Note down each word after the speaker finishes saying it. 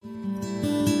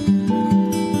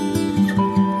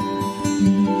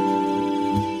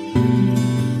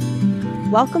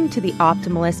Welcome to the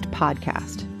Optimalist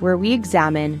podcast, where we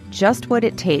examine just what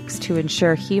it takes to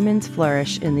ensure humans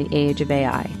flourish in the age of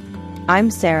AI.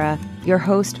 I'm Sarah, your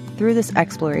host through this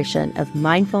exploration of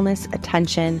mindfulness,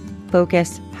 attention,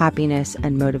 focus, happiness,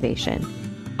 and motivation,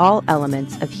 all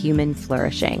elements of human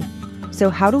flourishing. So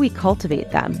how do we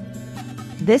cultivate them?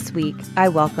 This week, I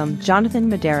welcome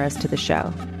Jonathon Medeiros to the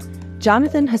show.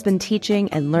 Jonathon has been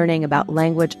teaching and learning about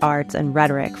language arts and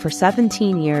rhetoric for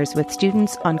 17 years with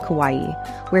students on Kauai,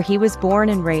 where he was born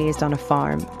and raised on a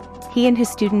farm. He and his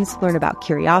students learn about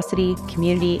curiosity,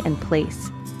 community, and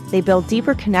place. They build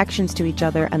deeper connections to each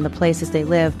other and the places they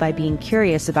live by being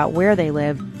curious about where they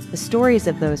live, the stories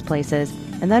of those places,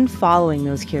 and then following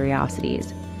those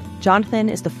curiosities. Jonathon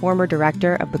is the former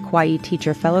director of the Kauai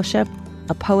Teacher Fellowship,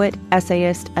 a poet,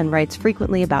 essayist, and writes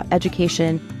frequently about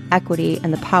education, equity,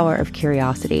 and the power of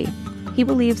curiosity. He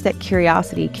believes that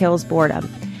curiosity kills boredom,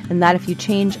 and that if you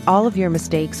change all of your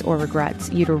mistakes or regrets,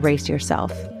 you'd erase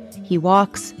yourself. He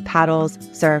walks, paddles,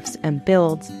 surfs, and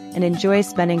builds, and enjoys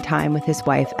spending time with his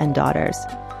wife and daughters.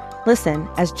 Listen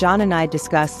as John and I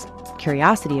discuss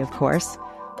curiosity, of course,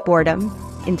 boredom,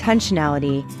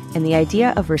 intentionality, and the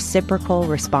idea of reciprocal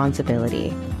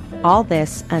responsibility. All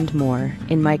this and more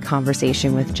in my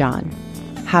conversation with John.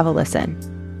 Have a listen.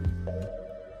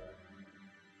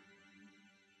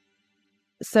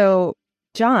 So,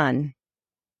 John,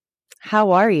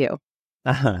 how are you?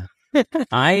 I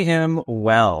am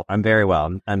well. I'm very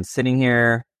well. I'm sitting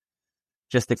here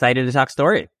just excited to talk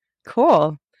story.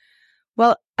 Cool.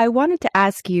 Well, I wanted to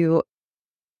ask you,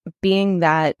 being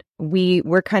that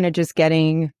we're kind of just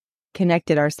getting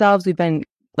connected ourselves, we've been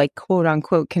like quote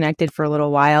unquote connected for a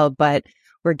little while, but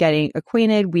we're getting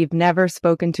acquainted. We've never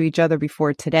spoken to each other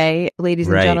before today, ladies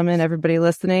and gentlemen, everybody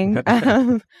listening.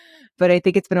 But I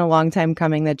think it's been a long time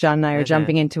coming that John and I are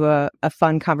jumping into a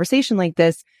fun conversation like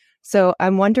this. So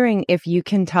I'm wondering if you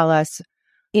can tell us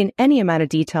in any amount of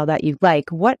detail that you'd like,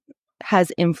 what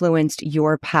has influenced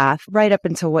your path right up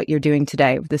until what you're doing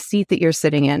today, the seat that you're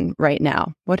sitting in right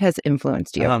now? What has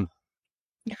influenced you?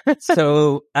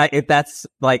 That's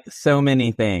like so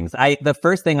many things. The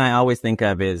first thing I always think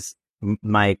of is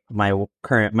my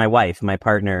wife, my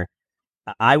partner.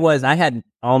 I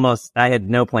had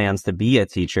no plans to be a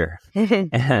teacher.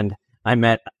 And I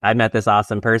met this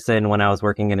awesome person when I was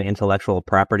working in an intellectual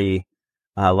property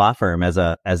law firm as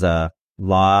a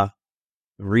law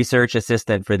research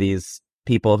assistant for these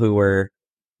people who were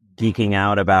geeking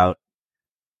out about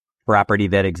property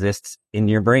that exists in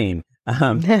your brain.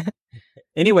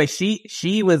 Anyway,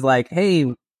 she was like, "Hey,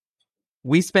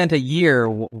 we spent a year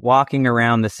walking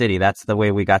around the city." That's the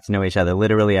way we got to know each other.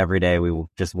 Literally every day we will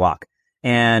just walk.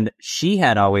 And she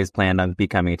had always planned on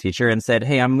becoming a teacher and said,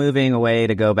 "Hey, I'm moving away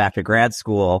to go back to grad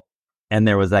school." And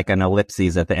there was like an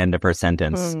ellipses at the end of her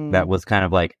sentence that was kind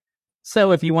of like,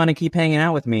 "So if you want to keep hanging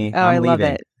out with me, I'm leaving." Love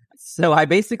it. So I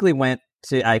basically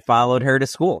I followed her to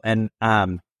school, and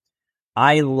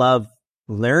I love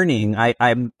learning.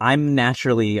 I'm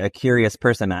naturally a curious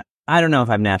person. I don't know if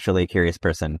I'm naturally a curious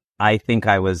person. I think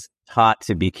I was taught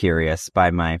to be curious by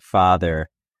my father.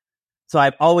 So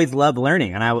I've always loved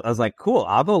learning, and I was like, cool,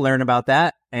 I'll go learn about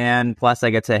that. And plus I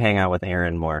get to hang out with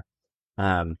Aaron more.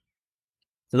 So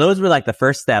those were like the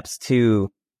first steps to,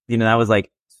 that was like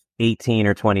 18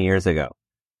 or 20 years ago.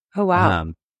 Oh, wow.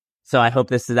 So I hope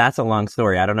that's a long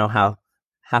story. I don't know how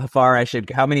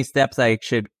many steps I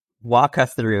should walk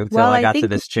us through until I got to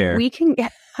this chair. We can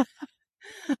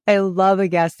I love a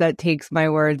guest that takes my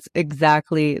words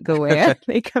exactly the way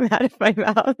they come out of my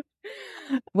mouth.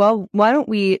 Well, why don't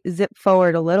we zip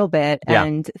forward a little bit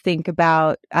and think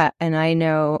about, and I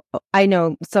know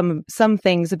some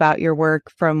things about your work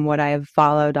from what I have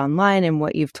followed online and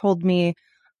what you've told me,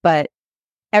 but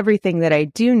everything that I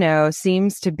do know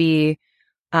seems to be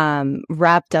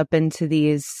wrapped up into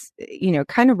these,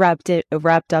 kind of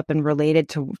wrapped up and related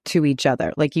to each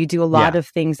other. Like you do a lot of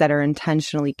things that are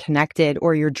intentionally connected,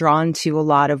 or you're drawn to a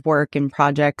lot of work and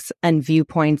projects and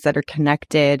viewpoints that are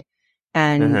connected.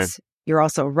 And you're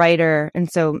also a writer. And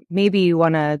so maybe you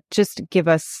want to just give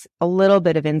us a little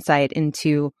bit of insight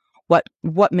into what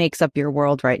makes up your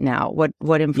world right now,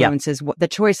 what influences what the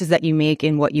choices that you make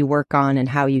in what you work on and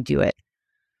how you do it.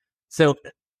 So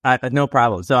no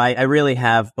problem. So I really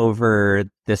have, over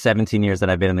the 17 years that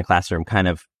I've been in the classroom, kind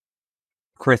of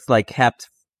kept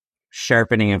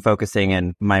sharpening and focusing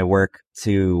in my work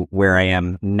to where I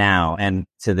am now, and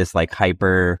to this like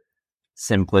hyper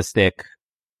simplistic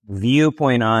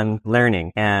viewpoint on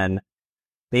learning. And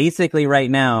basically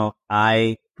right now,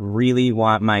 I really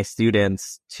want my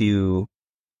students to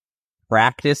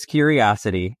practice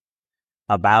curiosity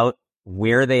about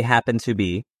where they happen to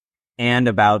be, and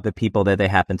about the people that they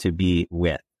happen to be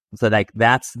with. So like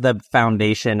that's the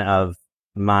foundation of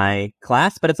my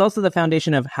class, but it's also the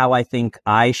foundation of how I think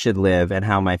I should live and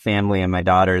how my family and my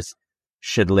daughters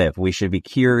should live. We should be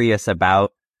curious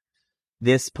about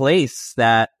this place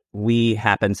that we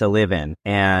happen to live in,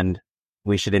 and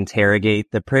we should interrogate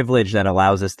the privilege that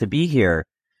allows us to be here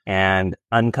and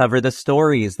uncover the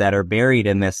stories that are buried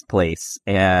in this place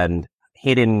and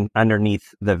hidden underneath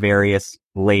the various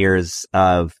layers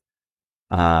of,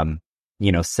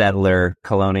 settler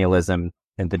colonialism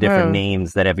and the different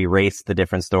names that have erased the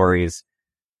different stories.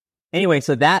 Anyway,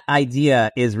 so that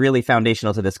idea is really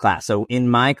foundational to this class. So in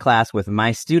my class with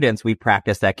my students, we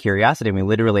practice that curiosity, and we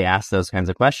literally ask those kinds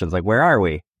of questions like, where are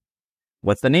we?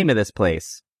 What's the name of this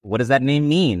place? What does that name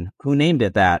mean? Who named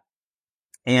it that?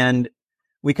 And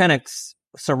we kind of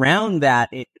surround that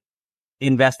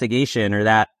investigation or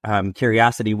that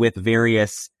curiosity with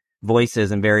various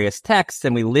voices and various texts,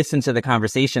 and we listen to the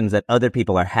conversations that other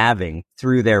people are having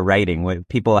through their writing. When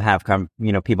people have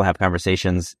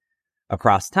conversations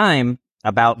across time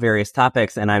about various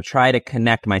topics, and I try to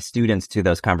connect my students to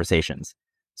those conversations.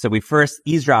 So we first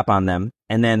eavesdrop on them,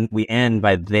 and then we end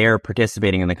by their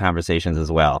participating in the conversations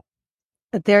as well.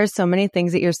 There are so many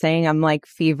things that you're saying. I'm like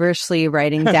feverishly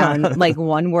writing down like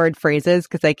one word phrases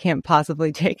because I can't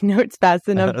possibly take notes fast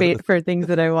enough for things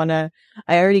that I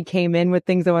already came in with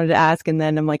things I wanted to ask. And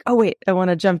then I'm like, oh, wait, I want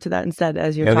to jump to that instead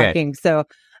as you're talking. So,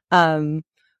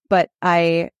 but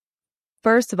I,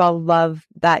 first of all, love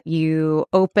that you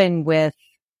open with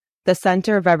the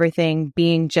center of everything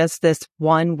being just this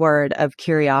one word of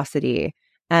curiosity.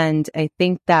 And I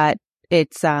think that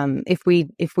it's if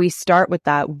we start with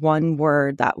that one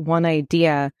word, that one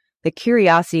idea, the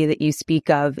curiosity that you speak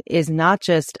of is not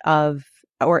just of,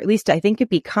 or at least I think it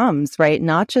becomes, right,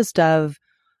 not just of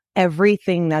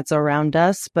everything that's around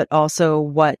us, but also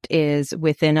what is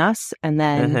within us, and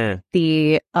then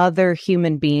the other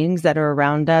human beings that are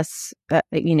around us.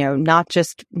 Not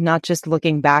just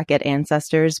looking back at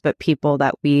ancestors, but people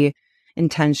that we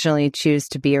intentionally choose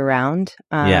to be around.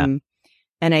 And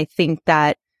I think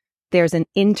that there's an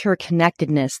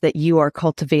interconnectedness that you are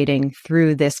cultivating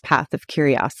through this path of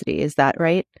curiosity. Is that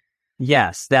right?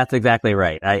 Yes, that's exactly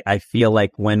right. I feel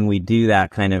like when we do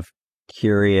that kind of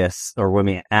curious, or when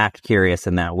we act curious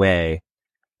in that way,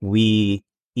 we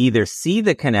either see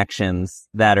the connections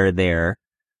that are there,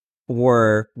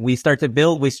 or we start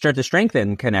to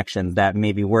strengthen connections that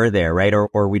maybe were there, right?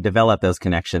 Or we develop those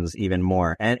connections even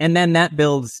more. And then that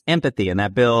builds empathy, and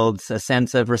that builds a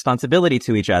sense of responsibility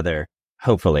to each other,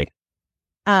 hopefully.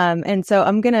 And so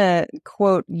I'm going to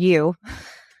quote you.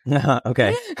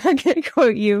 Okay. I'm going to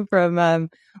quote you from,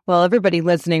 everybody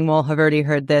listening will have already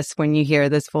heard this when you hear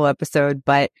this full episode,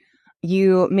 but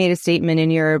you made a statement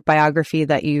in your biography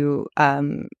that you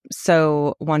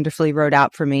so wonderfully wrote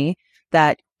out for me,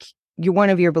 that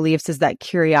one of your beliefs is that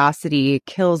curiosity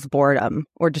kills boredom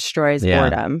or destroys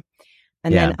boredom.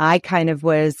 And then I kind of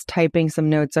was typing some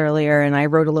notes earlier, and I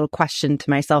wrote a little question to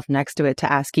myself next to it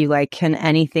to ask you, like, can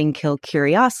anything kill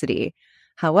curiosity?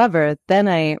 However, then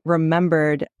I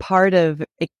remembered part of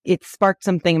it, it sparked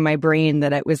something in my brain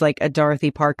that it was like a Dorothy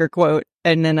Parker quote.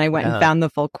 And then I went and found the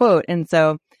full quote. And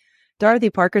so Dorothy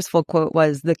Parker's full quote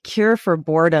was, "The cure for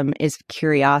boredom is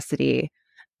curiosity,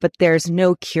 but there's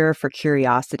no cure for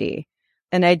curiosity."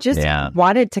 And I just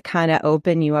wanted to kind of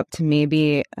open you up to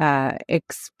maybe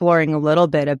exploring a little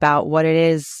bit about what it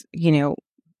is,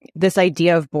 this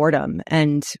idea of boredom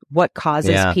and what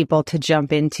causes people to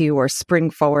jump into or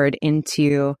spring forward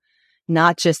into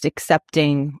not just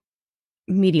accepting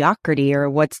mediocrity or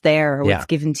what's there or what's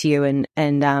given to you,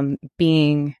 and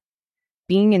being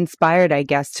inspired, I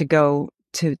guess, to go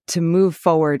to move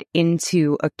forward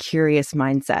into a curious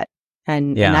mindset.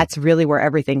 And that's really where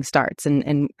everything starts.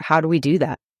 And how do we do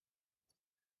that?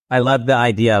 I love the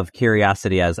idea of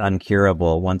curiosity as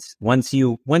uncurable. Once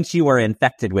you are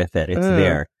infected with it, it's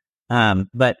there.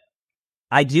 But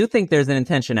I do think there's an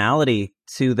intentionality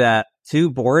to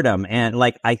boredom. And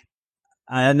like I've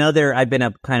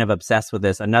been kind of obsessed with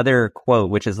this. Another quote,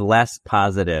 which is less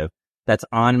positive, that's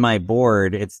on my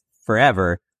board. It's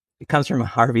forever. It comes from a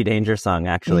Harvey Danger song,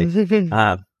 actually.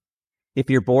 If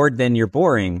you're bored, then you're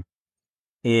boring,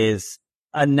 is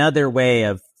another way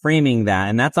of framing that.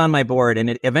 And that's on my board. And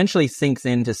it eventually sinks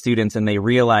into students, and they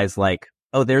realize, like,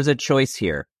 oh, there's a choice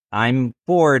here. I'm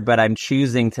bored, but I'm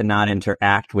choosing to not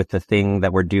interact with the thing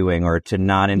that we're doing, or to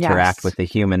not interact with the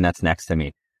human that's next to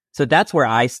me. So that's where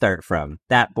I start from.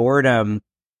 That boredom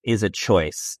is a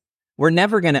choice. We're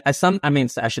never going to, I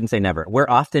shouldn't say never. We're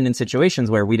often in situations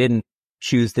where we didn't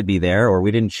choose to be there, or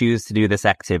we didn't choose to do this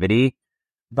activity,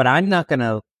 but I'm not going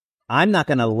to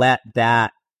let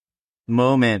that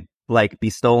moment like be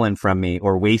stolen from me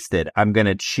or wasted, I'm going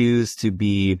to choose to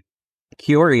be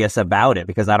curious about it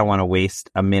because I don't want to waste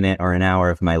a minute or an hour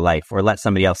of my life or let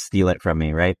somebody else steal it from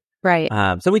me, right? Right.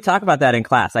 So we talk about that in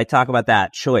class. I talk about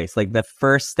that choice. Like the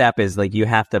first step is like you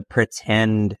have to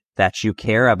pretend that you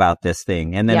care about this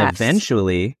thing. And then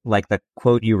eventually, like the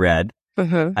quote you read,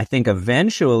 I think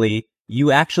eventually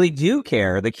you actually do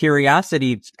care. The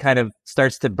curiosity kind of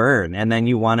starts to burn and then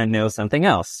you want to know something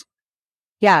else.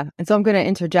 Yeah. And so I'm going to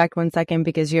interject 1 second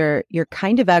because you're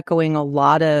kind of echoing a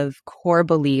lot of core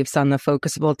beliefs on the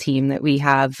Focusable team that we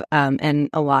have, and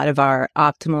a lot of our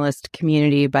optimalist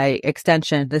community by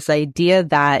extension. This idea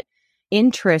that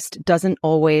interest doesn't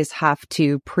always have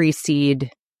to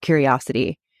precede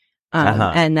curiosity.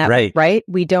 And that, right.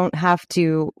 We don't have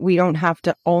to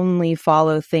only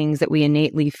follow things that we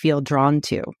innately feel drawn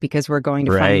to because we're going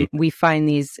to find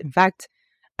these, in fact,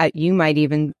 you might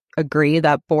even agree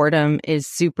that boredom is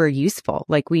super useful.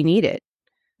 Like we need it.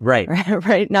 Right.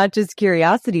 Not just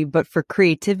curiosity, but for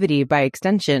creativity by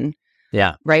extension.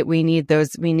 Yeah. Right. We need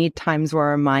times where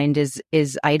our mind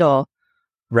is idle.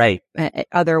 Right.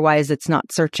 Otherwise it's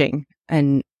not searching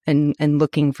and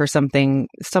looking for something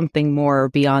more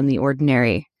beyond the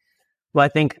ordinary. Well,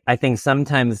 I think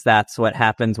sometimes that's what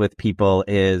happens with people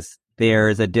is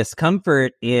there's a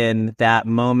discomfort in that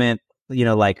moment,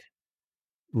 like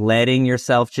letting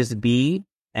yourself just be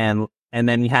and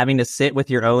then having to sit with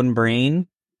your own brain.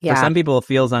 For some people it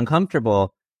feels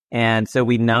uncomfortable. And so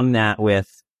we numb that with,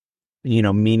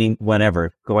 meaning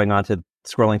whatever, going on to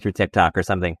scrolling through TikTok or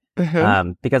something.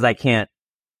 Because I can't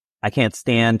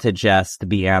stand to just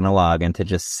be analog and to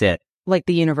just sit. Like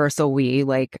the universal we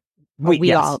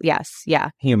all, yes.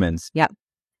 Yeah. Humans. Yeah.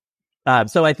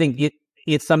 So I think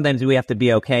it's sometimes we have to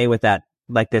be okay with that,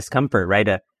 like discomfort,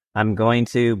 right? I'm going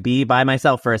to be by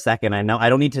myself for a second. I know I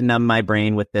don't need to numb my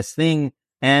brain with this thing.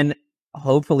 And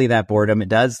hopefully that boredom, it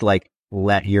does like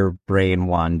let your brain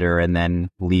wander and then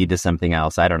lead to something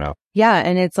else. I don't know. Yeah.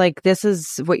 And it's like, this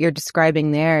is what you're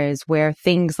describing there is where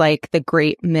things like the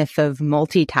great myth of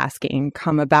multitasking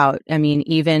come about. I mean,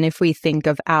 even if we think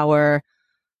of our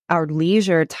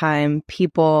leisure time,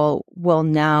 people will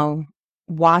now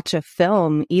watch a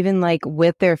film, even like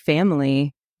with their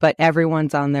family, but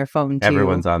everyone's on their phone too.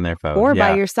 Everyone's on their phone. Or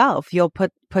by yourself. You'll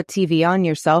put TV on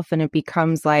yourself and it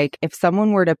becomes like if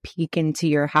someone were to peek into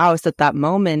your house at that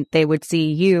moment, they would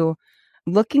see you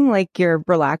looking like you're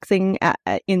relaxing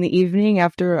in the evening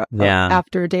after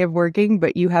a day of working,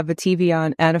 but you have a TV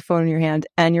on and a phone in your hand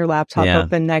and your laptop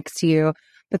open next to you.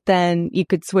 But then you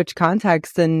could switch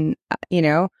contexts and,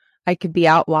 I could be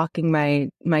out walking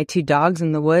my two dogs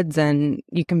in the woods and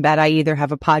you can bet I either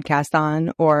have a podcast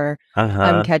on or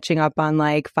I'm catching up on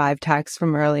like 5 texts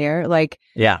from earlier.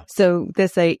 So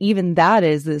this, even that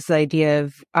is this idea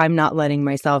of I'm not letting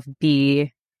myself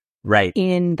be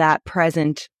in that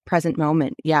present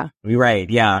moment. Yeah. Right.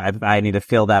 Yeah. I need to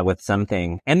fill that with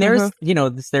something. And there's,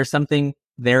 there's something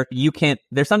there.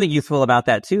 There's something useful about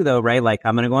that too, though, right? Like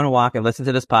I'm going to go on a walk and listen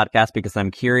to this podcast because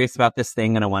I'm curious about this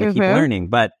thing and I want to keep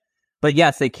learning. But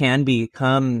yes, it can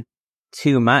become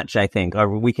too much, I think,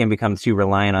 or we can become too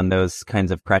reliant on those kinds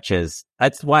of crutches.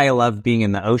 That's why I love being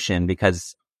in the ocean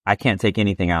because I can't take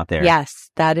anything out there.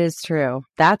 Yes, that is true.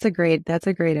 That's a great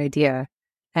idea.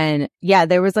 And yeah,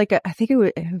 there was like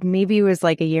maybe it was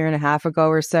like a year and a half ago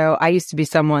or so. I used to be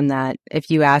someone that if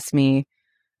you ask me,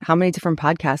 how many different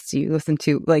podcasts do you listen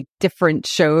to, like different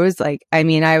shows? Like, I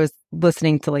mean, I was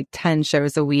listening to like 10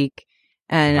 shows a week.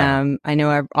 And I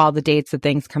know all the dates that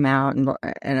things come out.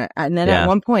 And then at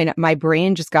one point, my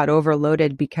brain just got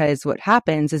overloaded because what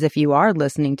happens is if you are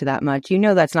listening to that much,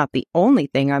 that's not the only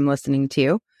thing I'm listening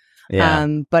to.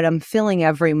 But I'm filling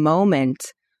every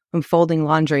moment. I'm folding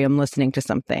laundry. I'm listening to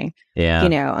something.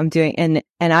 Yeah. I'm doing, and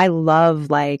I love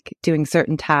like doing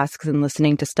certain tasks and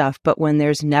listening to stuff. But when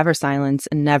there's never silence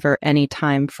and never any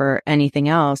time for anything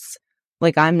else,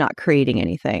 like I'm not creating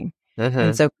anything.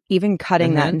 And so even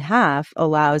cutting that in half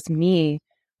allows me,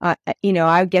 I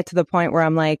get to the point where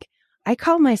I'm like, I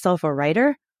call myself a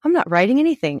writer. I'm not writing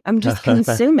anything. I'm just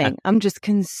consuming.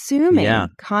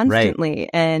 Constantly. Right.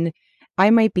 And I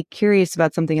might be curious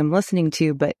about something I'm listening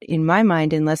to, but in my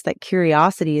mind, unless that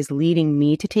curiosity is leading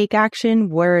me to take action,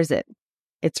 where is it?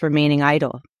 It's remaining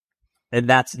idle. And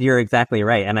you're exactly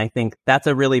right. And I think that's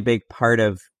a really big part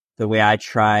of the way I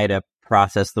try to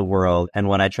process the world and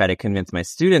what I try to convince my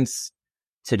students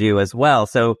to do as well.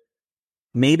 So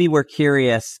maybe we're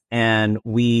curious and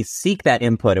we seek that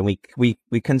input and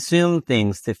we consume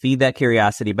things to feed that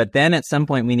curiosity, but then at some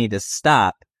point we need to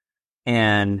stop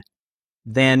and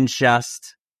then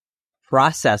just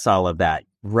process all of that,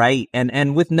 right?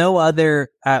 And with no other,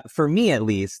 for me at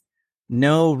least,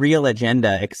 no real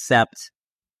agenda except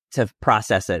to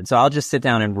process it. So I'll just sit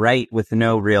down and write with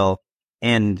no real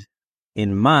end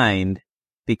in mind,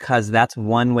 because that's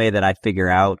one way that I figure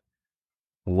out,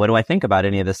 what do I think about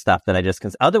any of this stuff that I just,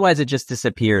 otherwise it just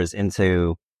disappears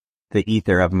into the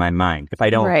ether of my mind if I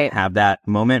don't have that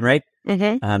moment, right?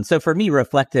 Mm-hmm. So for me,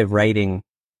 reflective writing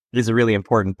is a really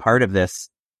important part of this,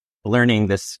 learning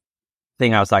this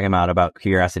thing I was talking about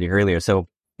curiosity earlier. So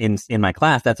in my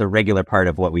class, that's a regular part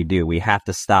of what we do. We have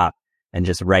to stop and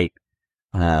just write,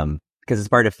 because it's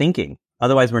part of thinking.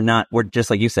 Otherwise, we're just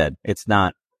like you said,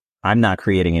 I'm not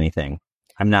creating anything.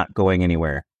 I'm not going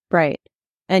anywhere. Right.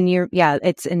 And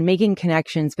it's in making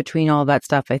connections between all that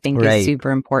stuff, I think is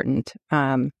super important.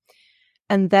 And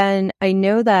then I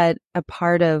know that a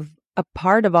part of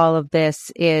all of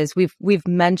this is we've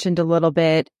mentioned a little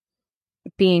bit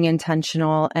being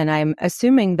intentional, and I'm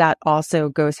assuming that also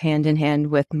goes hand in hand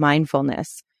with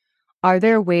mindfulness. Are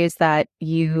there ways that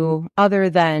you, other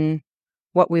than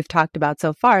what we've talked about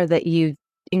so far, that you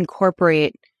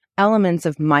incorporate elements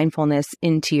of mindfulness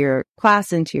into your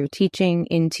class, into your teaching,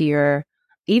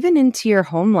 even into your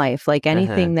home life, like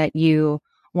anything that you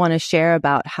want to share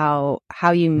about how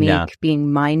you make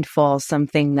being mindful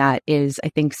something that is, I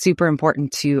think, super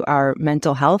important to our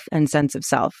mental health and sense of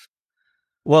self?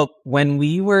 Well, when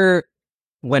we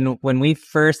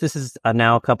first, this is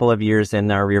now a couple of years in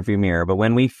our rearview mirror, but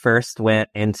when we first went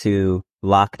into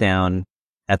lockdown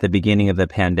at the beginning of the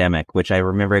pandemic, which I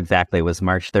remember exactly was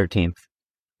March 13th,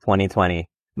 2020,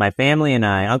 my family and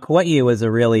I, on Kauai was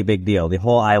a really big deal. The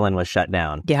whole island was shut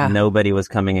down. Yeah. Nobody was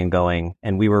coming and going,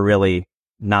 and we were really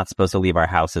not supposed to leave our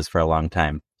houses for a long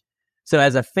time. So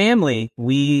as a family,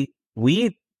 we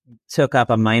took up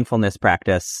a mindfulness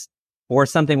practice, or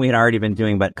something we had already been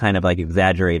doing, but kind of like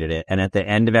exaggerated it. And at the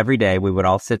end of every day, we would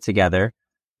all sit together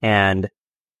and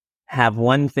have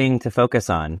one thing to focus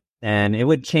on. And it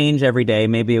would change every day.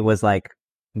 Maybe it was like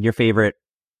your favorite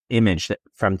image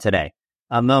from today,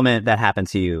 a moment that happened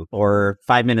to you, or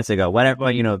 5 minutes ago,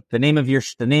 whatever, the name of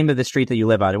the street that you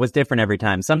live on. It was different every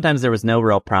time. Sometimes there was no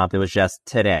real prompt. It was just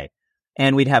today.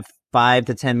 And we'd have 5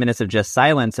 to 10 minutes of just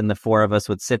silence, and the four of us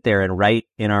would sit there and write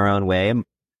in our own way.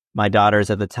 My daughters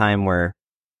at the time were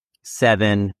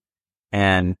 7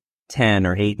 and 10,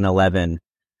 or 8 and 11.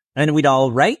 And we'd all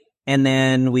write, and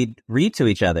then we'd read to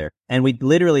each other. And we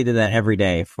literally did that every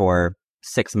day for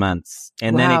 6 months.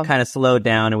 And then it kind of slowed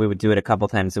down, and we would do it a couple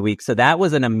times a week. So that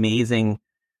was an amazing,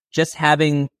 just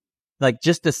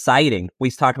deciding.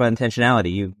 We talked about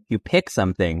intentionality. You pick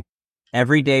something.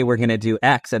 Every day we're going to do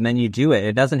X, and then you do it.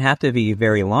 It doesn't have to be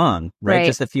very long, right?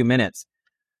 Just a few minutes.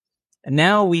 And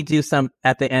now we do some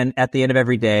at the end of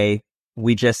every day.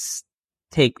 We just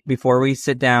before we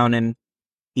sit down and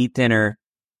eat dinner,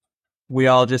 we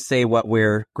all just say what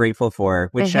we're grateful for,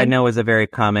 which I know is a very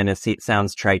common, it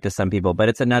sounds trite to some people, but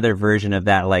it's another version of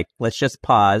that. Like, let's just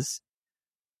pause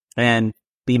and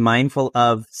be mindful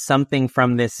of something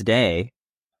from this day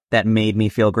that made me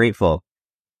feel grateful.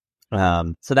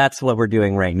 So that's what we're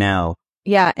doing right now.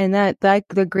 Yeah. And that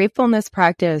the gratefulness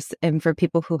practice, and for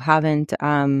people who haven't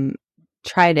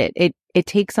tried it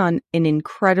takes on an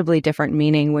incredibly different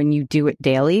meaning when you do it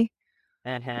daily,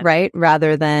 right?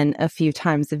 Rather than a few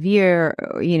times a year,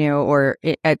 or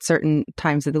at certain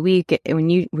times of the week. When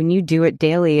you do it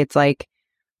daily, it's like,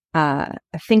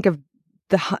 think of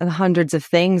the hundreds of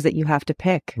things that you have to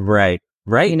pick. Right.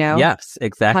 Yes,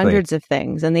 exactly. Hundreds of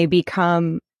things, and they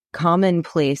become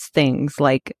commonplace things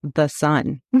like the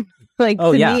sun.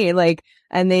 Me,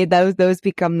 and those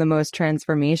become the most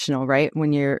transformational, right?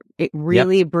 When it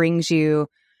really brings you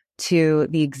to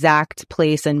the exact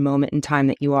place and moment in time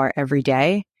that you are every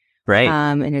day. Right.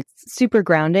 And it's super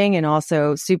grounding, and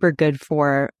also super good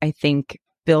for, I think,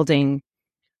 building.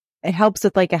 It helps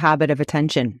with like a habit of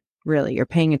attention. Really, you're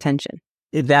paying attention.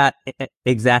 That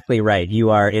exactly right.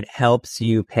 It helps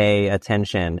you pay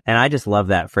attention. And I just love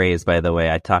that phrase, by the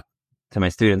way. I talk to my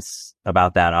students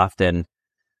about that often,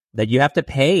 that you have to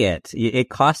pay it. It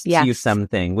costs you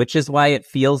something, which is why it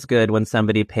feels good when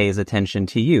somebody pays attention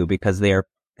to you, because they're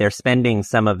spending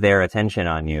some of their attention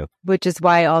on you. Which is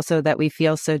why also that we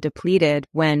feel so depleted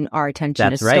when our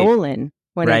attention is stolen,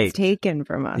 when it's taken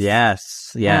from us.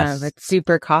 Yes. It's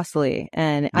super costly.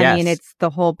 And I mean, it's the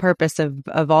whole purpose of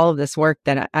all of this work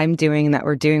that I'm doing, that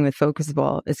we're doing with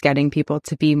Focusable, is getting people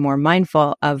to be more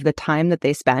mindful of the time that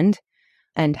they spend,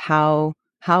 and how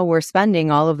we're spending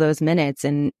all of those minutes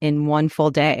in one full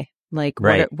day. Like,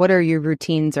 what are your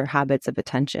routines or habits of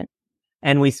attention?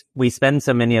 And we spend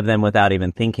so many of them without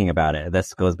even thinking about it.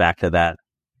 This goes back to that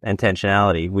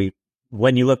intentionality.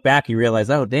 When you look back, you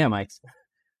realize, oh, damn,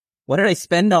 what did I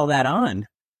spend all that on?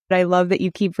 I love that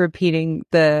you keep repeating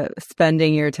the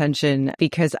spending your attention,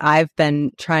 because I've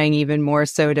been trying even more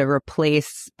so to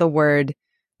replace the word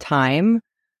time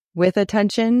with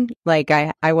attention. Like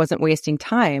I wasn't wasting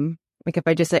time. Like if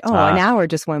I just say, oh, an hour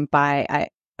just went by,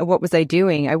 what was I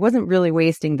doing? I wasn't really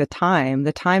wasting the time.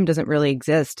 The time doesn't really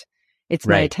exist. It's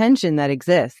my attention that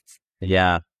exists.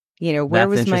 Yeah. Where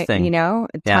was my,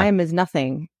 time is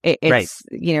nothing. It's,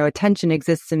 attention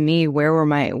exists in me. Where were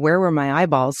my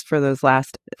eyeballs for those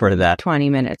last 20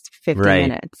 minutes, 50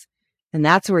 minutes? And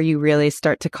that's where you really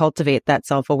start to cultivate that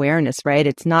self-awareness, right?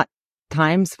 It's not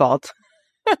time's fault.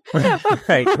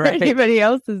 Right. Anybody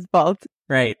else's fault.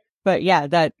 Right. But yeah,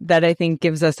 that I think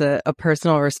gives us a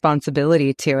personal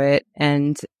responsibility to it.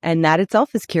 And that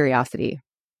itself is curiosity.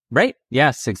 Right.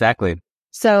 Yes, exactly.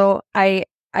 So I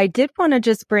did want to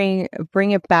just bring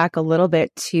it back a little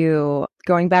bit to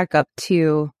going back up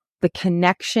to the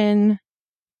connection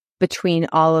between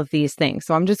all of these things.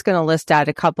 So I'm just going to list out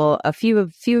a few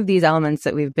of these elements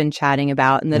that we've been chatting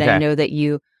about and that I know that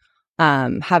you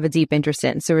have a deep interest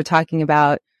in. So we're talking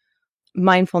about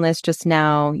mindfulness just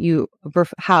now,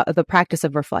 how the practice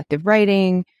of reflective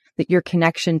writing, that your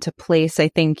connection to place, I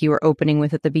think you were opening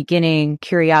with at the beginning.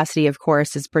 Curiosity, of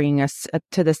course, is bringing us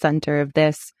to the center of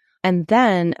this. And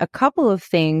then a couple of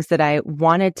things that I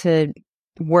wanted to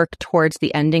work towards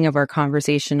the ending of our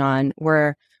conversation on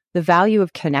were the value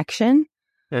of connection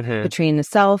between the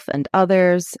self and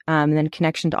others, and then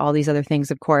connection to all these other things,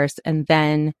 of course. And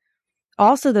then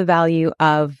also the value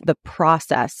of the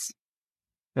process,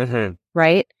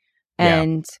 right?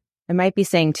 And I might be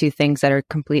saying two things that are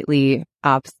completely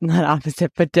not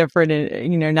opposite, but different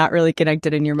and, not really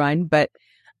connected in your mind. But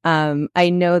I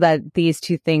know that these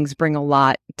two things bring a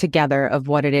lot together of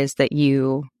what it is that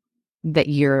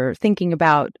you're thinking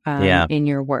about in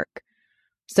your work.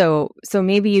 So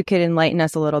maybe you could enlighten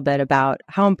us a little bit about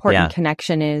how important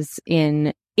connection is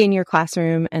in your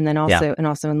classroom, and then also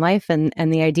in life,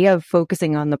 and the idea of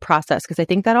focusing on the process, because I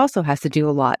think that also has to do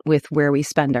a lot with where we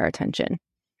spend our attention.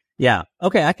 Yeah.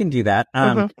 Okay, I can do that.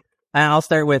 I'll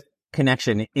start with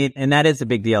connection, and that is a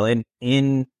big deal.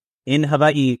 In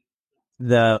Hawaii,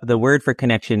 the word for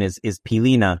connection is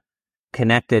pilina,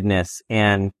 connectedness,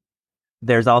 and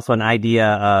there's also an idea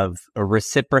of a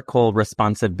reciprocal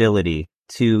responsibility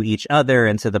to each other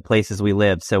and to the places we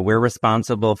live. So we're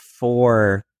responsible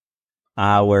for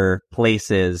our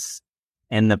places,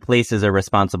 and the places are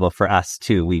responsible for us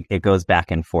too. It goes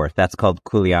back and forth. That's called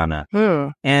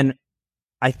kuleana. And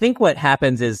I think what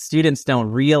happens is students don't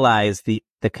realize the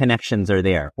connections are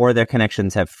there, or their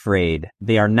connections have frayed.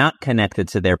 They are not connected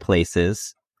to their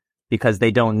places because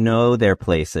they don't know their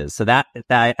places. So that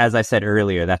as I said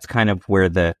earlier, that's kind of where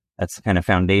that's kind of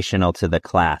foundational to the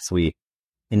class. We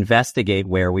investigate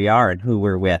where we are and who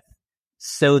we're with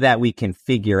so that we can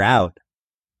figure out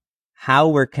how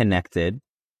we're connected.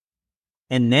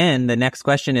 And then the next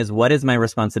question is, what is my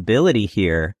responsibility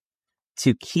here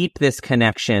to keep this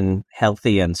connection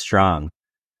healthy and strong?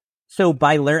 So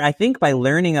I think by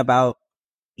learning about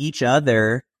each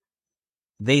other,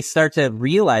 they start to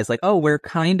realize like, oh, we're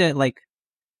kind of like,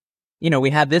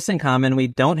 we have this in common. We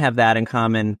don't have that in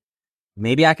common.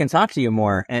 Maybe I can talk to you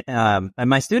more. And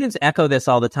my students echo this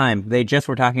all the time. They just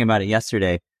were talking about it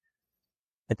yesterday.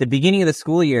 At the beginning of the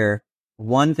school year,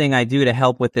 one thing I do to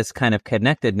help with this kind of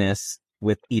connectedness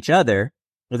with each other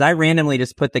is I randomly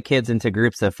just put the kids into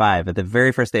groups of 5 at the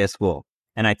very first day of school.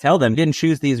 And I tell them, you didn't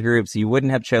choose these groups. You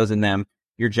wouldn't have chosen them.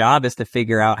 Your job is to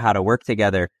figure out how to work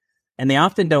together. And they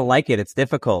often don't like it. It's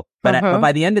difficult. But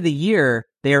by the end of the year,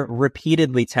 they're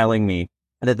repeatedly telling me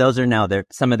that those are now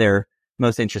some of their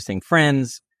most interesting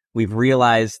friends. We've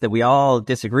realized that we all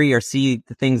disagree or see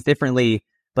the things differently,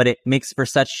 but it makes for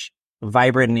such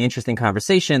vibrant and interesting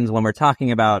conversations when we're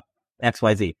talking about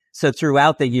XYZ. So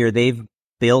throughout the year, they've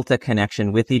built a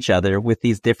connection with each other, with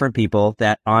these different people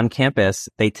that on campus,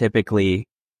 they typically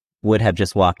would have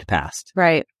just walked past.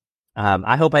 Right.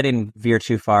 I hope I didn't veer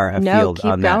too far afield on that.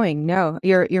 No, keep going. No,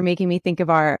 you're making me think of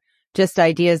our just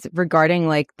ideas regarding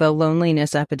like the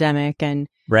loneliness epidemic and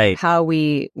how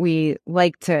we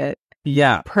like to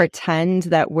pretend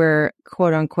that we're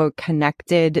quote unquote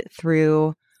connected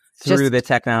through the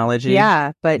technology.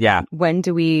 Yeah. But when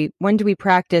do we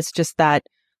practice just that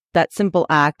simple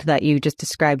act that you just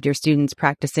described your students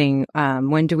practicing?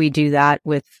 When do we do that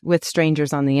with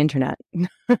strangers on the internet?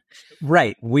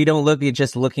 Right. We don't look at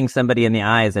just looking somebody in the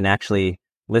eyes and actually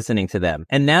listening to them.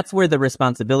 And that's where the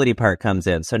responsibility part comes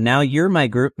in. So now you're my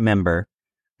group member.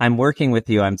 I'm working with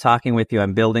you. I'm talking with you.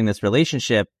 I'm building this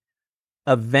relationship.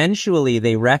 Eventually,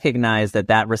 they recognize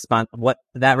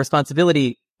that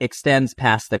responsibility extends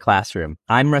past the classroom.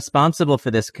 I'm responsible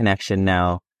for this connection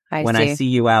now. when I see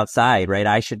you outside,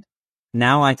 right?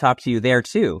 Now I talk to you there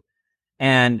too.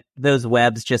 And those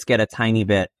webs just get a tiny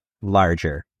bit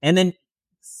larger. And then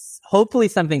hopefully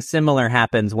something similar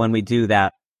happens when we do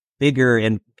that bigger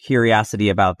in curiosity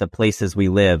about the places we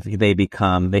live. They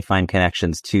find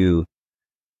connections to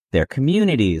their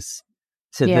communities,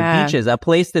 to the beaches, a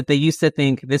place that they used to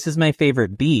think, this is my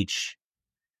favorite beach.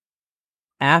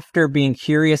 After being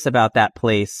curious about that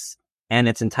place and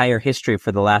its entire history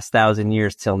for the last 1,000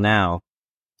 years till now,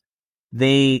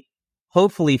 they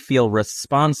hopefully feel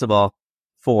responsible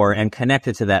for and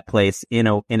connected to that place in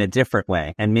a different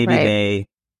way. And maybe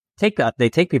they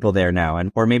take people there now,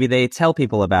 or maybe they tell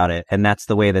people about it, and that's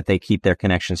the way that they keep their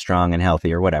connection strong and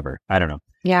healthy or whatever. I don't know.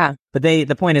 Yeah. But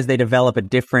the point is they develop a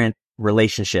different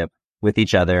relationship with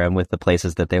each other and with the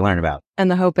places that they learn about. And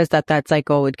the hope is that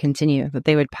cycle would continue, that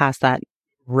they would pass that.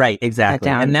 Right, exactly.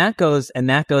 And that goes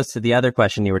to the other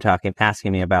question you were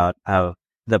asking me about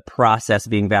the process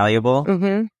being valuable.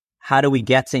 Mm-hmm. How do we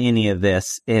get to any of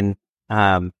this?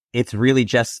 It's really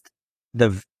just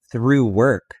through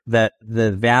work. The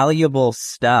valuable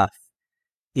stuff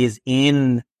is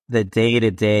in the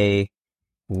day-to-day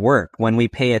work when we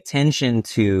pay attention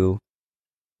to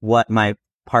what my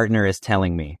partner is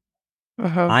telling me.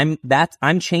 Uh-huh.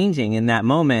 I'm changing in that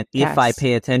moment if I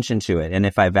pay attention to it and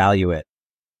if I value it.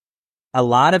 A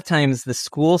lot of times the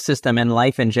school system and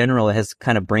life in general has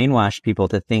kind of brainwashed people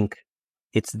to think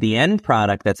it's the end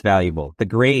product that's valuable, the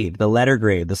grade, the letter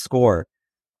grade, the score,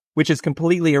 which is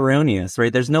completely erroneous,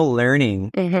 right? There's no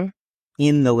learning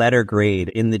in the letter grade,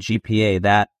 in the GPA.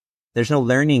 That there's no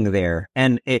learning there.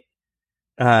 And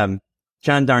John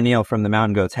Darnielle from the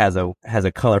Mountain Goats has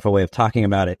a colorful way of talking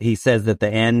about it. He says that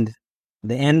the end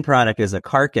product is a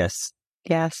carcass.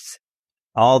 Yes.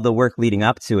 All the work leading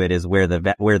up to it is where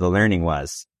the learning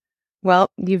was. Well,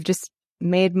 you've just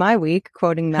made my week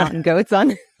quoting Mountain Goats on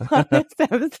this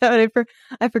episode.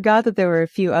 I forgot that there were a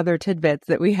few other tidbits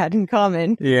that we had in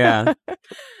common. Yeah.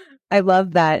 I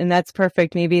love that. And that's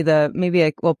perfect. Maybe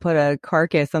we'll put a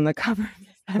carcass on the cover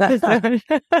of this episode.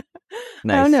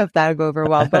 Nice. I don't know if that'll go over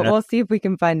well, but we'll see if we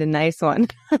can find a nice one.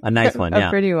 A nice one, yeah. A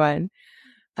pretty one.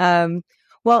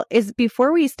 Well,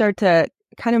 before we start to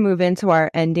kind of move into our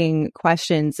ending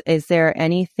questions, is there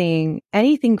anything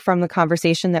from the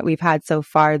conversation that we've had so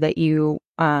far that you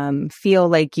feel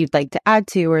like you'd like to add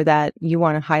to, or that you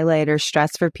want to highlight or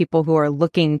stress for people who are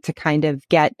looking to kind of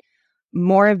get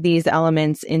more of these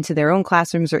elements into their own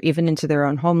classrooms or even into their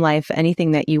own home life?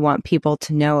 Anything that you want people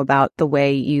to know about the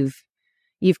way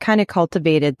you've kind of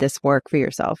cultivated this work for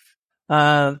yourself?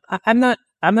 I'm not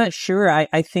sure.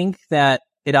 I think that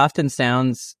it often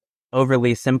sounds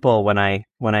overly simple when I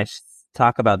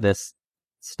talk about this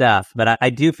stuff, but I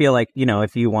do feel like,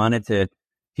 if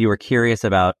you were curious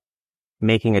about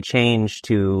making a change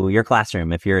to your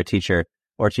classroom, if you're a teacher,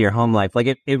 or to your home life,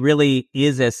 like it really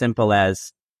is as simple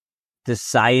as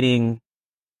deciding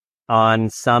on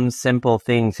some simple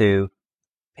thing to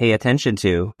pay attention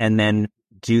to and then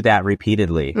do that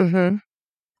repeatedly. Mm-hmm.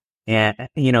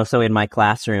 And, so in my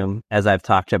classroom, as I've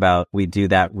talked about, we do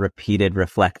that repeated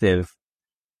reflective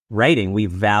writing. We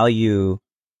value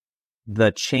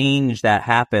the change that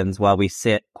happens while we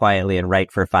sit quietly and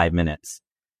write for 5 minutes.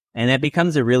 And it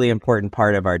becomes a really important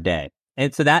part of our day.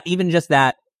 And so that, even just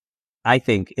that, I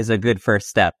think, is a good first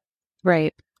step.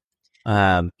 Right.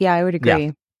 Yeah, I would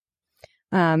agree.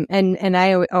 Yeah. And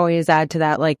I always add to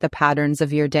that, like, the patterns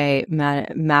of your day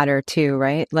matter too,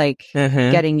 right? Like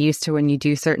getting used to when you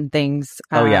do certain things.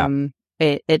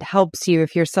 It helps you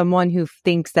if you're someone who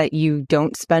thinks that you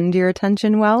don't spend your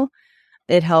attention well.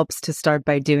 It helps to start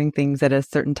by doing things at a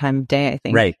certain time of day, I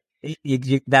think. Right.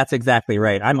 That's exactly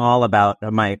right. I'm all about,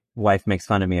 my wife makes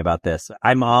fun of me about this.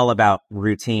 I'm all about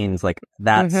routines. Like,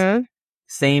 that's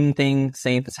same thing,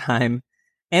 same time.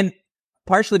 And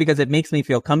partially because it makes me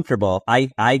feel comfortable.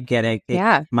 I get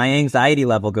it. My anxiety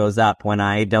level goes up when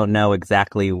I don't know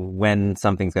exactly when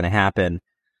something's going to happen.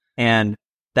 And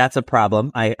that's a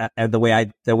problem. The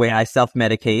way I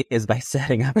self-medicate is by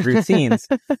setting up routines.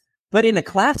 But in a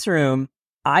classroom,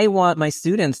 I want my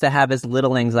students to have as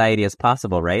little anxiety as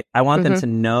possible, right? I want them to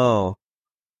know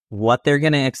what they're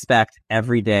going to expect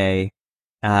every day,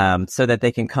 so that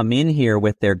they can come in here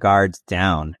with their guards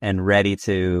down and ready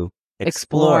to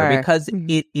explore. Because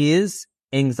it is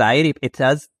anxiety.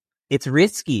 It's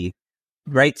risky,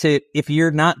 right? If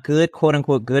you're not good, quote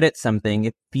unquote, good at something,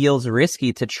 it feels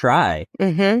risky to try.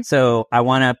 So I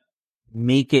want to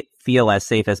make it feel as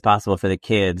safe as possible for the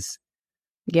kids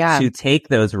to take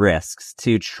those risks,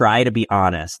 to try to be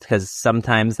honest, because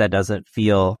sometimes that doesn't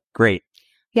feel great.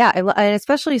 Yeah, and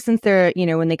especially since they're,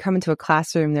 when they come into a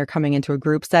classroom, they're coming into a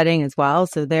group setting as well.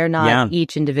 So they're not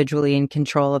each individually in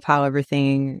control of how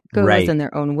everything goes in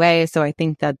their own way. So I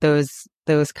think that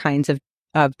those kinds of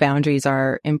boundaries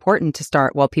are important to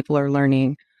start while people are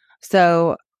learning.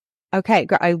 So, okay,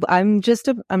 I'm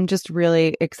just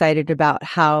really excited about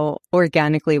how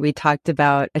organically we talked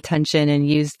about attention and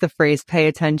used the phrase "pay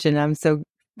attention." I'm so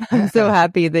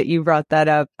happy that you brought that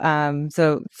up.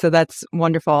 So that's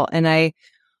wonderful, and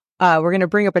we're going to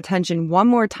bring up attention one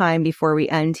more time before we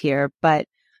end here. But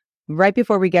right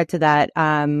before we get to that,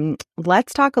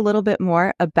 let's talk a little bit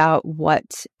more about what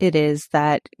it is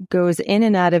that goes in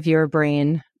and out of your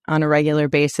brain on a regular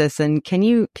basis. And can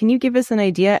you give us an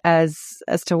idea as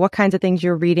to what kinds of things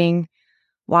you're reading,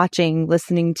 watching,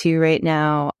 listening to right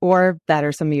now, or that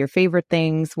are some of your favorite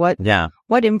things? What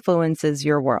influences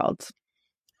your world?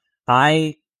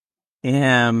 I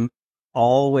am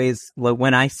always,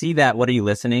 when I see that, what are you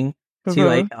listening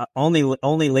to?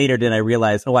 Only later did I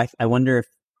realize, I wonder if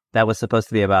that was supposed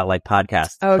to be about like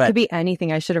podcasts. Oh, it could be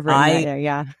anything. I should have written that there.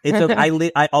 Yeah. It's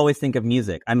okay. I always think of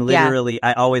music.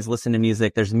 I always listen to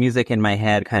music. There's music in my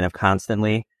head kind of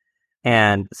constantly.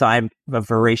 And so I'm a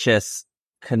voracious,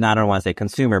 I don't want to say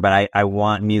consumer, but I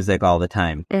want music all the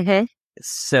time. Mm-hmm.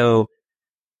 So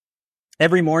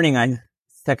every morning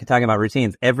talking about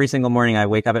routines. Every single morning I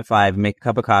wake up at 5, make a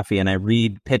cup of coffee, and I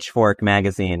read Pitchfork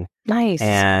magazine. Nice.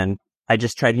 And I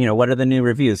just tried, what are the new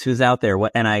reviews? Who's out there?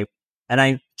 And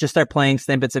I just start playing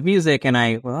snippets of music,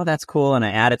 and that's cool. And I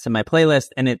add it to my playlist,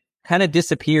 and it kind of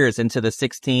disappears into the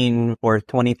 16 or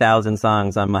 20,000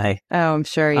 songs on my, I'm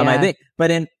sure, on my thing.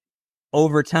 But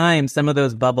over time, some of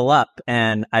those bubble up,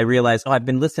 and I realize, I've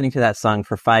been listening to that song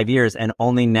for 5 years, and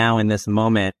only now in this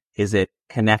moment is it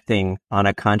connecting on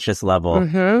a conscious level.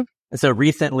 Mm-hmm. So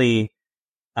recently,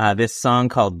 this song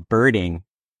called Birding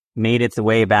made its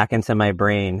way back into my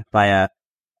brain by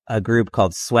a group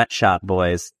called Sweatshop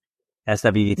Boys,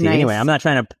 SWBT. Nice. Anyway, I'm not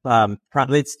trying to,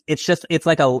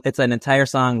 it's an entire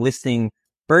song listing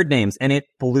bird names, and it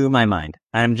blew my mind.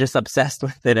 I'm just obsessed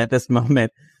with it at this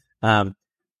moment. But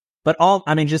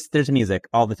there's music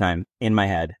all the time in my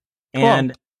head. Cool.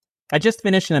 And I just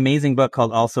finished an amazing book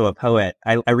called Also a Poet.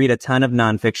 I read a ton of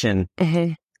nonfiction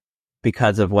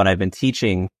because of what I've been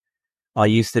teaching. I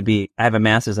have a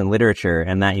master's in literature,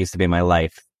 and that used to be my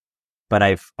life. But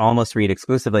I've almost read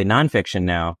exclusively nonfiction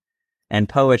now, and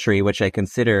poetry, which I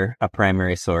consider a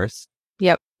primary source.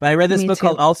 Yep. But I read this book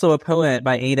called Also a Poet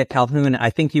by Ada Calhoun. I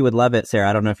think you would love it, Sarah.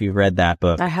 I don't know if you've read that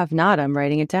book. I have not. I'm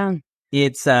writing it down.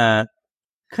 It's kind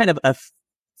of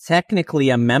technically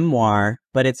a memoir,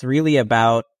 but it's really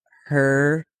about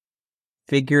her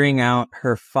figuring out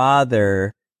her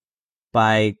father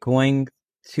by going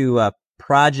to a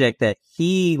project that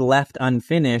he left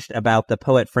unfinished about the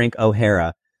poet Frank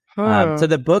O'Hara. So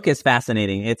the book is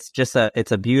fascinating. It's just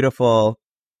it's a beautiful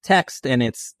text, and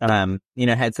it's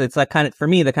it's like kind of, for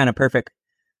me, the kind of perfect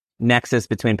nexus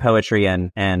between poetry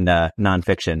and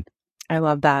nonfiction. I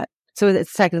love that. So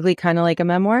it's technically kind of like a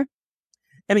memoir.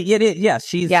 I mean, yeah.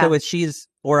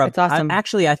 It's awesome.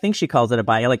 I think she calls it a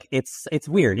bio. Like it's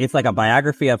weird. It's like a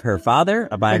biography of her father,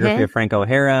 a biography of Frank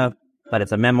O'Hara, but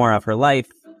it's a memoir of her life.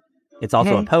 It's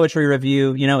also a poetry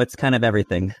review. It's kind of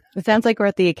everything. It sounds like we're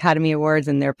at the Academy Awards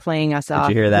and they're playing us off.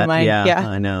 Did you hear that? Yeah,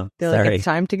 I know. They're Sorry. like, it's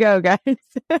time to go, guys.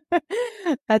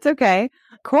 That's okay.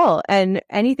 Cool. And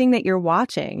anything that you're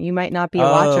watching, you might not be a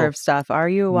watcher of stuff. Are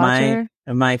you a watcher?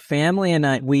 My family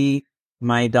and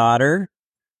my daughter,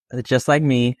 just like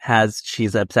me,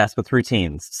 she's obsessed with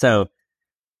routines. So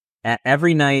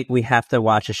every night we have to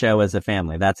watch a show as a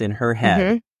family. That's in her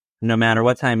head, no matter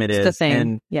what time it is. It's the thing.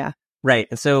 And, yeah. Right.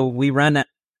 So we run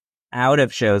out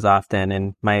of shows often,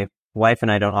 and my wife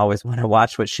and I don't always want to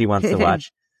watch what she wants to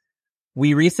watch.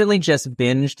 We recently just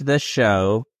binged the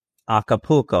show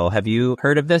Acapulco. Have you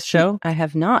heard of this show? I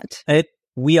have not.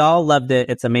 We all loved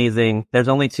it. It's amazing. There's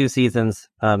only 2 seasons,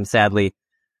 sadly.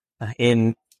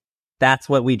 That's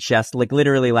what we just,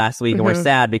 literally last week, and we're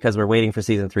sad because we're waiting for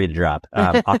season 3 to drop.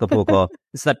 Acapulco.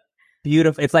 It's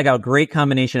beautiful. It's like a great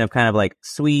combination of kind of like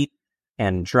sweet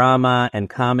and drama and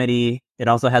comedy. It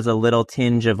also has a little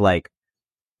tinge of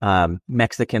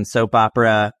Mexican soap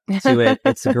opera to it.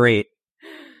 It's great.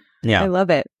 Yeah. I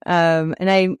love it.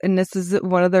 And this is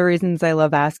one of the reasons I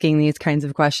love asking these kinds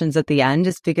of questions at the end,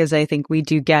 is because I think we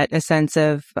do get a sense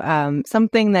of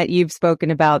something that you've spoken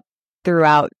about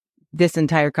throughout this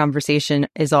entire conversation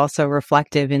is also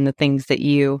reflective in the things that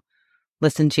you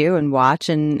listen to and watch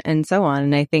and so on.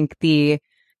 And I think the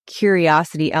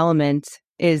curiosity element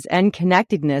and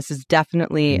connectedness is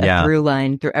definitely a through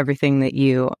line through everything that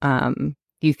you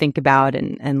think about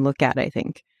and look at, I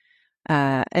think.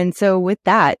 And so with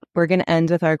that, we're going to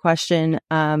end with our question.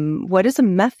 What is a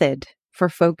method for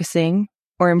focusing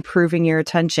or improving your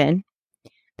attention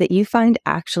that you find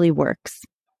actually works?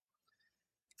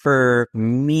 For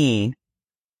me,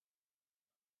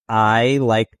 I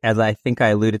like, as I think I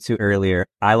alluded to earlier,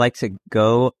 I like to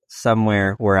go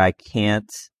somewhere where I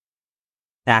can't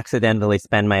accidentally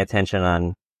spend my attention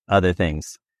on other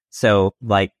things. So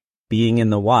like being in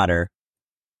the water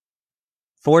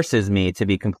forces me to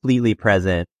be completely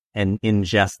present and in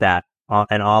just that.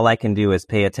 And all I can do is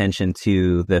pay attention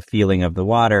to the feeling of the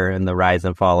water and the rise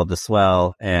and fall of the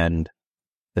swell and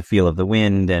the feel of the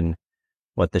wind and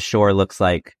what the shore looks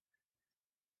like.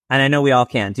 And I know we all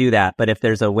can't do that, but if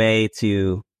there's a way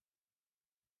to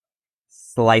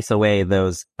slice away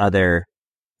those other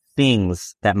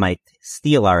things that might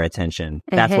steal our attention,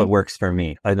 that's what works for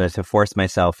me, to force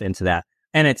myself into that.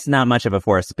 And it's not much of a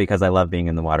force because I love being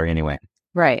in the water anyway.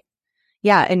 Right.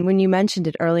 Yeah. And when you mentioned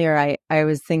it earlier, I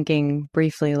was thinking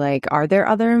briefly, like, are there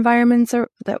other environments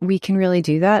that we can really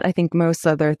do that? I think most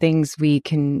other things we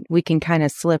can kind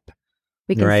of slip.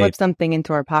 We can slip something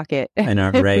into our pocket. I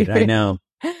know, right. I know.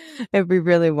 If we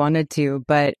really wanted to.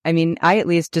 But I mean, I at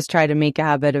least just try to make a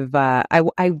habit of,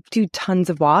 I do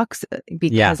tons of walks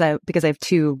because I have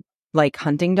two like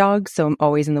hunting dogs. So I'm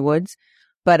always in the woods,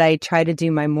 but I try to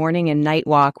do my morning and night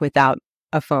walk without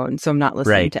a phone. So I'm not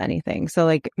listening to anything. So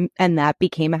like, and that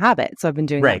became a habit. So I've been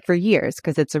doing that for years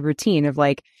because it's a routine of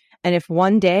like, and if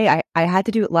one day I had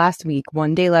to do it last week,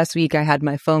 one day last week, I had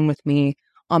my phone with me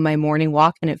on my morning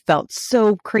walk and it felt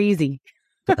so crazy.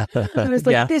 I was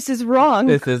like, this is wrong.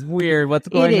 This is weird. What's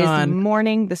going on? It is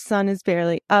morning. The sun is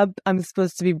barely up. I'm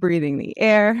supposed to be breathing the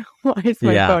air. Why is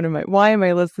my phone in why am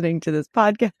I listening to this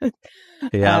podcast?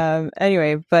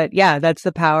 Anyway, but yeah, that's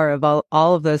the power of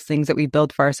all of those things that we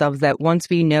build for ourselves, that once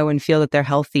we know and feel that they're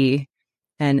healthy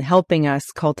and helping us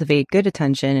cultivate good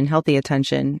attention and healthy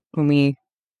attention, when we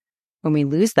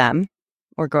lose them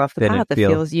or go off the path, it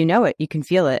feels, you can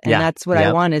feel it. And that's what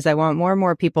I want more and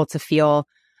more people to feel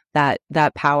that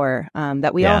power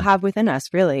that we all have within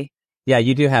us, really. Yeah,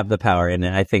 you do have the power, and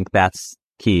I think that's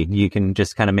key. You can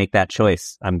just kind of make that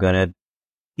choice. I'm going to,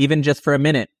 even just for a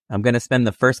minute, I'm going to spend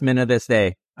the first minute of this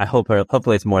day.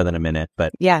 Hopefully it's more than a minute,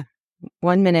 but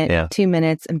 1 minute, 2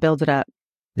 minutes, and build it up.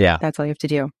 Yeah. That's all you have to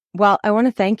do. Well, I want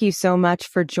to thank you so much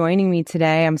for joining me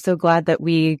today. I'm so glad that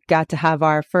we got to have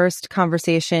our first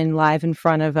conversation live in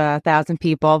front of 1,000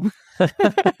 people.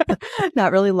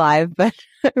 Not really live, but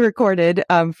recorded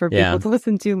for people to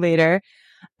listen to later.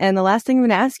 And the last thing I'm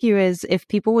going to ask you is if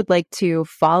people would like to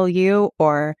follow you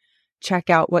or check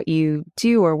out what you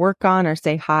do or work on or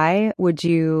say hi, would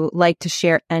you like to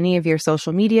share any of your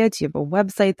social media? Do you have a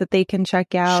website that they can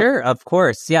check out? Sure, of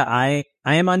course. Yeah, I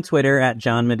am on Twitter at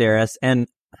John Medeiros, and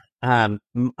my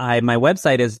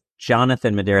website is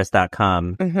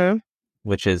jonathonmedeiros.com,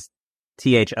 which is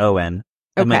THON.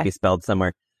 It might be spelled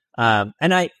somewhere.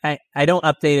 And I don't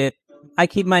update it. I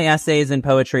keep my essays and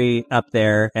poetry up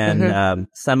there, and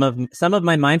some of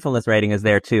my mindfulness writing is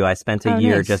there too. I spent a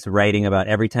year just writing about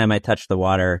every time I touched the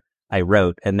water, I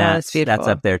wrote, and that's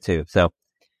up there too. So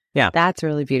yeah, that's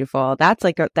really beautiful.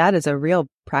 That is a real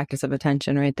practice of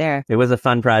attention right there. It was a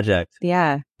fun project.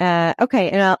 Yeah. Okay.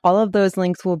 And all of those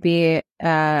links will be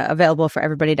available for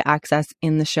everybody to access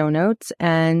in the show notes,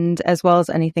 and as well as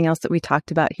anything else that we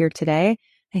talked about here today.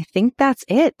 I think that's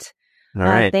it. All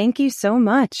right. Thank you so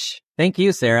much. Thank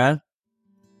you, Sarah.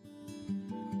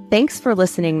 Thanks for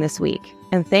listening this week.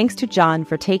 And thanks to John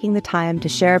for taking the time to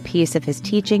share a piece of his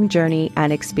teaching journey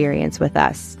and experience with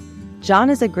us. John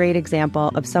is a great example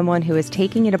of someone who is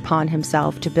taking it upon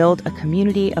himself to build a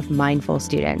community of mindful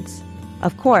students.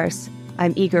 Of course,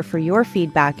 I'm eager for your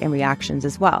feedback and reactions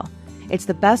as well. It's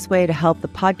the best way to help the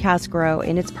podcast grow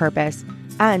in its purpose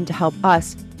and to help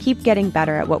us keep getting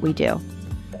better at what we do.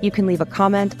 You can leave a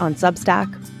comment on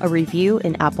Substack, a review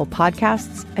in Apple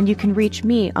Podcasts, and you can reach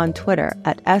me on Twitter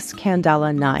at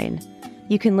scandela9.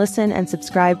 You can listen and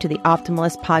subscribe to the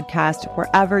Optimalist podcast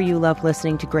wherever you love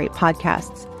listening to great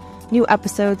podcasts. New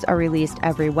episodes are released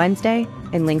every Wednesday,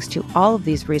 and links to all of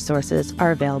these resources are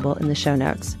available in the show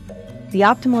notes. The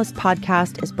Optimalist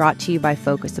podcast is brought to you by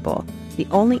Focusable, the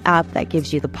only app that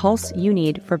gives you the pulse you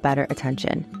need for better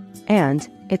attention. And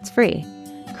it's free.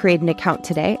 Create an account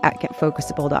today at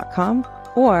getfocusable.com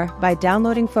or by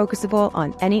downloading Focusable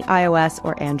on any iOS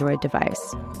or Android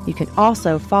device. You can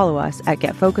also follow us at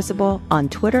GetFocusable on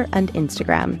Twitter and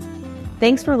Instagram.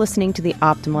 Thanks for listening to the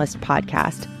Optimalist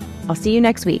podcast. I'll see you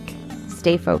next week.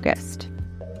 Stay focused.